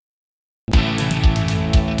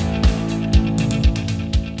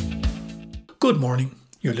Good morning.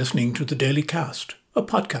 You're listening to the Daily Cast, a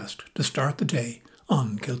podcast to start the day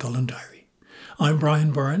on Kilcullen Diary. I'm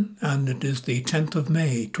Brian Byrne and it is the 10th of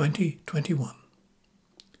May 2021.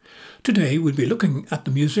 Today we'll be looking at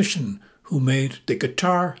the musician who made the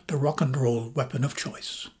guitar the rock and roll weapon of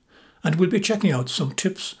choice. And we'll be checking out some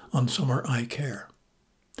tips on summer eye care.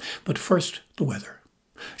 But first, the weather.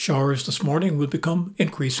 Showers this morning will become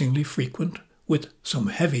increasingly frequent with some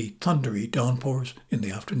heavy, thundery downpours in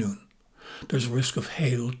the afternoon. There's a risk of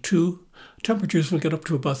hail too. Temperatures will get up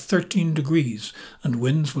to about 13 degrees and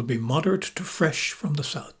winds will be moderate to fresh from the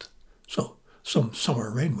south. So, some summer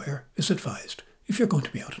rainwear is advised if you're going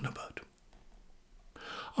to be out and about.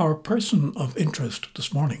 Our person of interest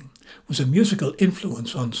this morning was a musical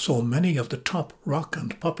influence on so many of the top rock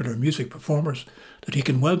and popular music performers that he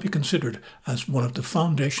can well be considered as one of the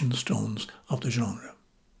foundation stones of the genre.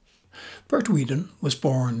 Bert Weedon was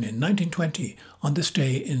born in 1920 on this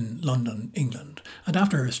day in London, England, and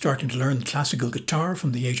after starting to learn classical guitar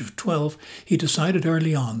from the age of 12, he decided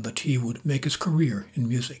early on that he would make his career in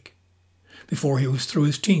music. Before he was through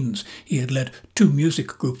his teens, he had led two music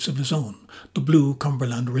groups of his own, the Blue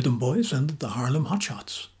Cumberland Rhythm Boys and the Harlem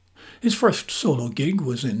Hotshots. His first solo gig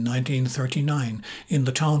was in 1939 in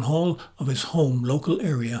the town hall of his home local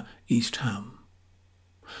area, East Ham.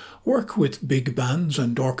 Work with big bands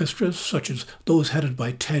and orchestras, such as those headed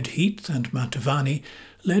by Ted Heath and Mantovani,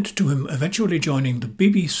 led to him eventually joining the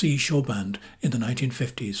BBC show band in the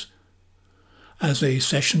 1950s. As a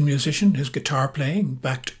session musician, his guitar playing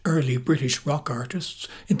backed early British rock artists,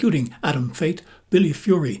 including Adam Faith, Billy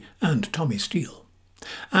Fury and Tommy Steele.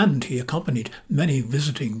 And he accompanied many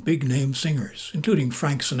visiting big-name singers, including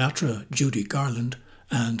Frank Sinatra, Judy Garland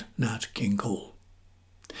and Nat King Cole.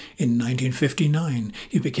 In 1959,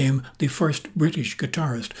 he became the first British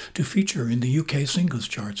guitarist to feature in the UK singles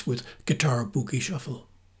charts with Guitar Boogie Shuffle.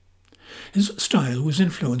 His style was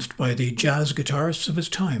influenced by the jazz guitarists of his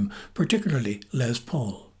time, particularly Les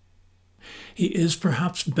Paul. He is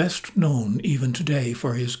perhaps best known even today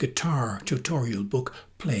for his guitar tutorial book,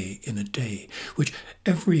 Play in a Day, which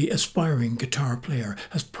every aspiring guitar player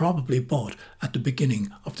has probably bought at the beginning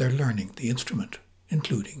of their learning the instrument,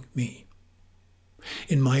 including me.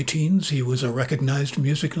 In my teens, he was a recognized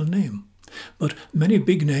musical name, but many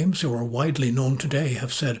big names who are widely known today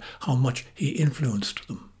have said how much he influenced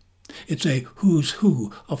them. It's a who's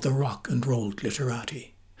who of the rock and roll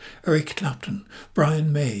glitterati. Eric Clapton,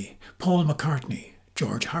 Brian May, Paul McCartney,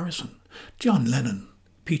 George Harrison, John Lennon,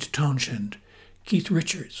 Pete Townshend, Keith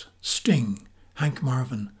Richards, Sting, Hank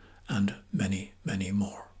Marvin, and many, many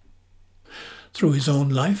more. Through his own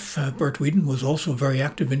life, Bert Weedon was also very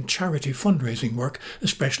active in charity fundraising work,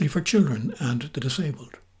 especially for children and the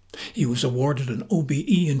disabled. He was awarded an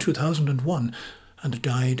OBE in 2001 and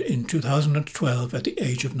died in 2012 at the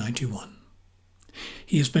age of 91.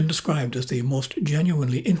 He has been described as the most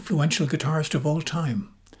genuinely influential guitarist of all time,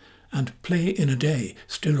 and Play in a Day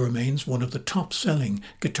still remains one of the top-selling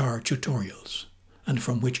guitar tutorials, and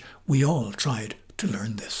from which we all tried to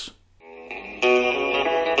learn this.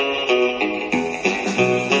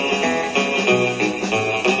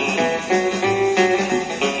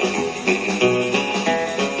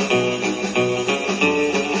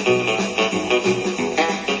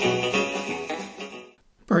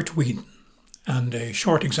 Bert Weedon, and a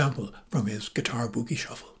short example from his Guitar Boogie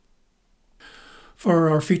Shuffle. For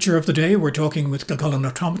our feature of the day, we're talking with Kilcullen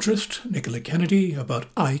optometrist Nicola Kennedy about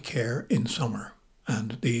eye care in summer.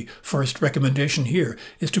 And the first recommendation here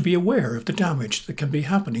is to be aware of the damage that can be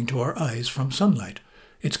happening to our eyes from sunlight.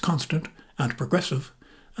 It's constant and progressive,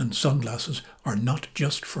 and sunglasses are not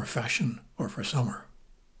just for fashion or for summer.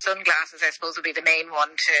 Sunglasses, I suppose, would be the main one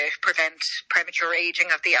to prevent premature aging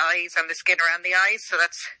of the eyes and the skin around the eyes. So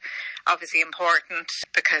that's obviously important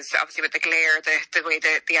because obviously with the glare, the way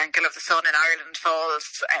the angle of the sun in Ireland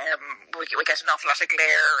falls, we get an awful lot of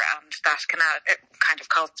glare, and that can kind of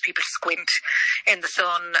cause people to squint in the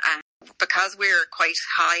sun. And because we're quite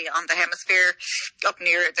high on the hemisphere, up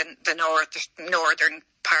near the northern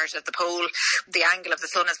part of the pole, the angle of the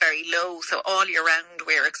sun is very low, so all year round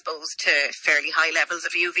we're exposed to fairly high levels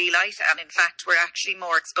of UV light, and in fact we're actually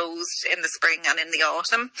more exposed in the spring and in the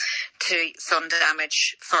autumn to sun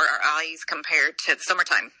damage for our eyes compared to the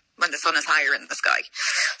summertime when the sun is higher in the sky.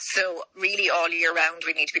 So really all year round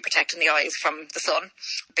we need to be protecting the eyes from the sun,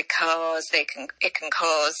 because it can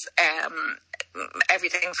cause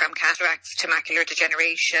everything from cataracts to macular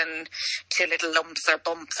degeneration to little lumps or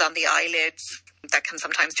bumps on the eyelids that can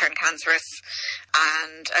sometimes turn cancerous,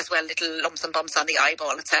 and as well little lumps and bumps on the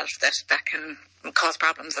eyeball itself that can cause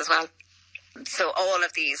problems as well. So all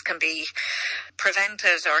of these can be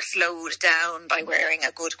prevented or slowed down by wearing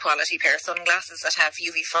a good quality pair of sunglasses that have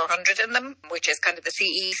UV 400 in them, which is kind of the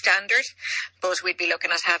CE standard. But we'd be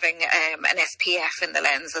looking at having an SPF in the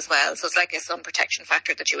lens as well. So it's like a sun protection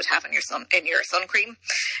factor that you would have in your sun cream.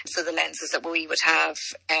 So the lenses that we would have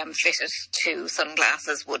fitted to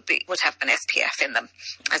sunglasses would have an SPF in them,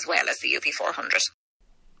 as well as the UV 400.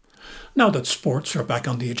 Now that sports are back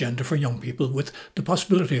on the agenda for young people, with the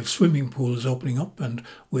possibility of swimming pools opening up and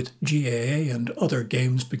with GAA and other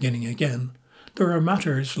games beginning again, there are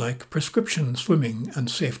matters like prescription swimming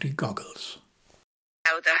and safety goggles.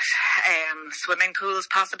 Now that swimming pools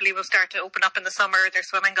possibly will start to open up in the summer, their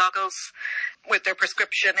swimming goggles with their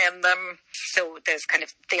prescription in them. So there's kind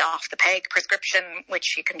of the off-the-peg prescription,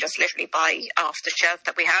 which you can just literally buy off the shelf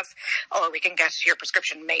that we have, or we can get your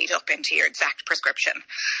prescription made up into your exact prescription.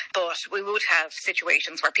 But we would have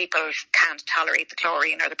situations where people can't tolerate the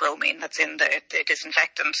chlorine or the bromine that's in the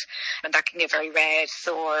disinfectant, and that can get very red,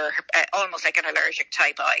 sore, almost like an allergic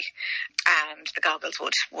type eye. And the goggles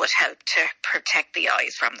would help to protect the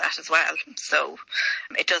eyes from that as well. So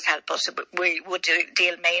it does help us. We would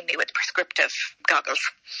deal mainly with prescriptive goggles.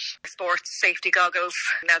 Sports safety goggles.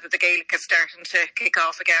 Now that the Gaelic is starting to kick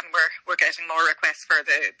off again, we're getting more requests for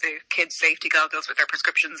the kids' safety goggles with their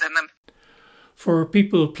prescriptions in them. For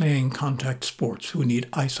people playing contact sports who need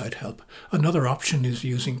eyesight help, another option is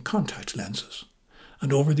using contact lenses.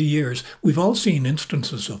 And over the years, we've all seen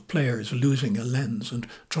instances of players losing a lens and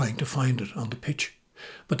trying to find it on the pitch.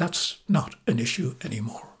 But that's not an issue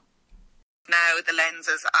anymore. Now the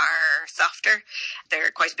lenses are softer.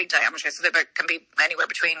 They're quite a big diameter, so they can be anywhere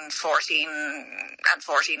between 14 and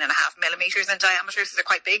 14.5 millimetres in diameter, so they're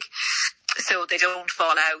quite big. So they don't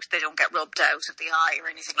fall out, they don't get rubbed out of the eye or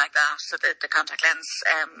anything like that. So the contact lens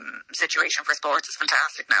situation for sports is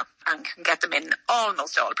fantastic now, and can get them in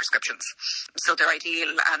almost all prescriptions. So they're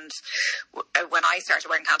ideal. And when I started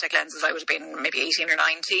wearing contact lenses, I would have been maybe 18 or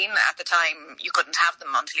 19. At the time, you couldn't have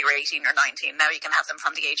them until you were 18 or 19. Now you can have them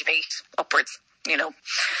from the age of 8 upwards,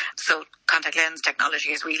 So contact lens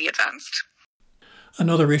technology is really advanced.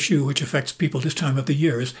 Another issue which affects people this time of the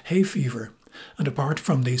year is hay fever. And apart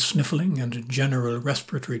from the sniffling and general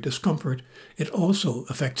respiratory discomfort, it also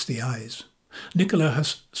affects the eyes. Nicola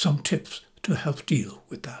has some tips to help deal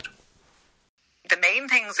with that. The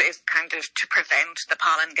main things is kind of to prevent the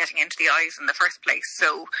pollen getting into the eyes in the first place.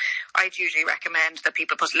 So I'd usually recommend that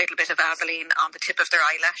people put a little bit of Vaseline on the tip of their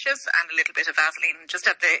eyelashes and a little bit of Vaseline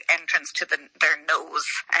just at the entrance to their nose,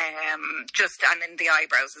 and in the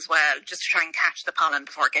eyebrows as well, just to try and catch the pollen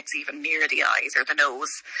before it gets even near the eyes or the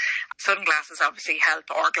nose. Sunglasses obviously help,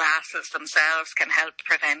 or glasses themselves can help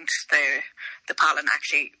prevent the pollen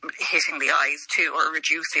actually hitting the eyes too, or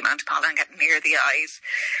reduce the amount of pollen getting near the eyes.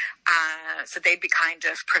 So they'd be kind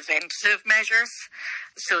of preventive measures.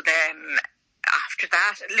 So then after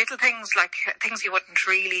that, little things like things you wouldn't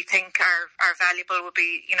really think are valuable would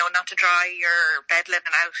be, not to dry your bed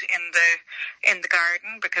linen out in the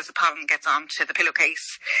garden, because the pollen gets onto the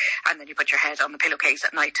pillowcase, and then you put your head on the pillowcase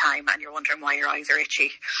at night time and you're wondering why your eyes are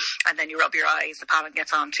itchy, and then you rub your eyes, the pollen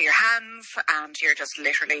gets onto your hands, and you're just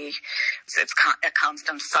literally, so it's a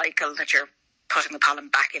constant cycle that you're putting the pollen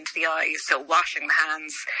back into the eyes. So washing the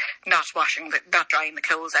hands, not drying the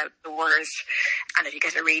clothes outdoors. And if you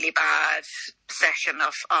get a really bad session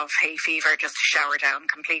of hay fever, just shower down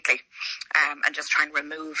completely, and just try and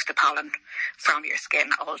remove the pollen from your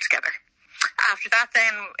skin altogether. After that,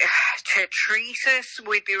 then, to treat it,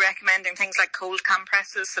 we'd be recommending things like cold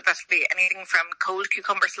compresses. So that would be anything from cold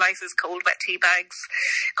cucumber slices, cold wet tea bags,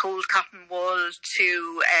 cold cotton wool,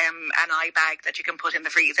 to an eye bag that you can put in the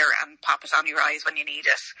freezer and pop it on your eyes when you need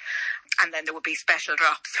it. And then there would be special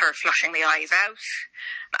drops for flushing the eyes out,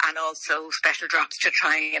 and also special drops to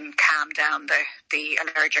try and calm down the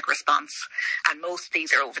allergic response. And most of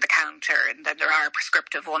these are over the counter, and then there are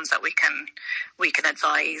prescriptive ones that we can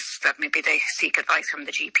advise, that maybe they seek advice from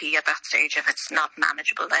the GP at that stage if it's not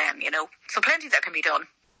manageable then, So plenty that can be done.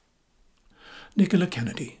 Nicola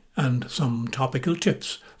Kennedy, and some topical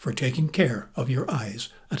tips for taking care of your eyes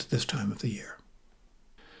at this time of the year.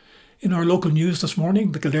 In our local news this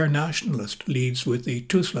morning, the Kildare Nationalist leads with the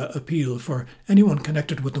TUSLA appeal for anyone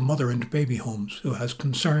connected with the mother and baby homes who has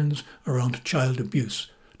concerns around child abuse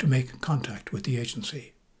to make contact with the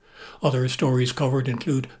agency. Other stories covered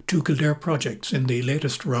include 2 Kildare projects in the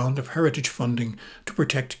latest round of heritage funding to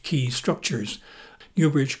protect key structures,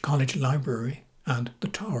 Newbridge College Library and the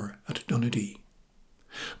Tower at Donaghadee.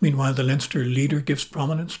 Meanwhile, the Leinster Leader gives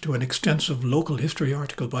prominence to an extensive local history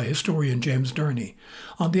article by historian James Durney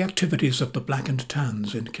on the activities of the Black and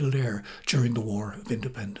Tans in Kildare during the War of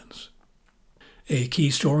Independence. A key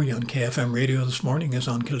story on KFM radio this morning is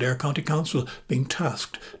on Kildare County Council being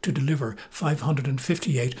tasked to deliver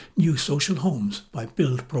 558 new social homes by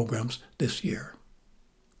build programmes this year.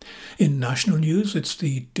 In national news, it's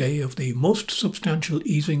the day of the most substantial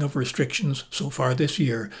easing of restrictions so far this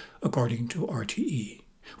year, according to RTE,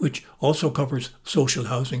 which also covers social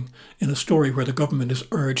housing in a story where the government is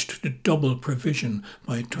urged to double provision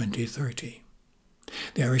by 2030.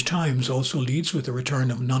 The Irish Times also leads with the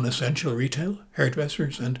return of non-essential retail,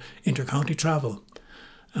 hairdressers and inter-county travel.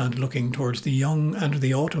 And looking towards the young and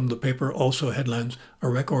the autumn, the paper also headlines a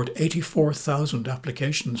record 84,000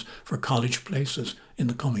 applications for college places in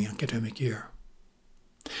the coming academic year.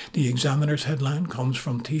 The Examiner's headline comes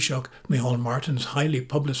from Taoiseach Micheál Martin's highly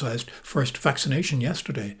publicised first vaccination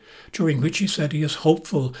yesterday, during which he said he is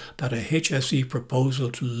hopeful that a HSE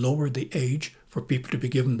proposal to lower the age for people to be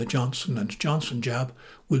given the Johnson & Johnson jab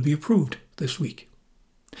will be approved this week.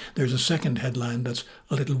 There's a second headline that's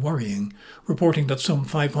a little worrying, reporting that some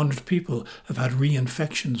 500 people have had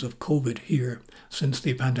reinfections of COVID here since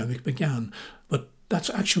the pandemic began, but that's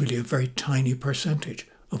actually a very tiny percentage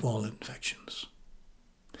of all infections.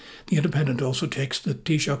 The Independent also takes the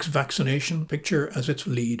Taoiseach's vaccination picture as its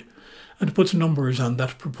lead and puts numbers on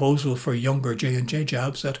that proposal for younger J&J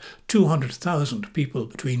jabs at 200,000 people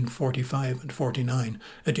between 45 and 49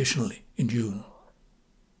 additionally in June.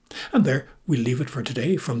 And there we'll leave it for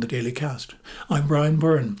today from the Daily Cast. I'm Brian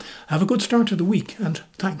Byrne. Have a good start to the week and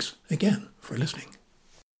thanks again for listening.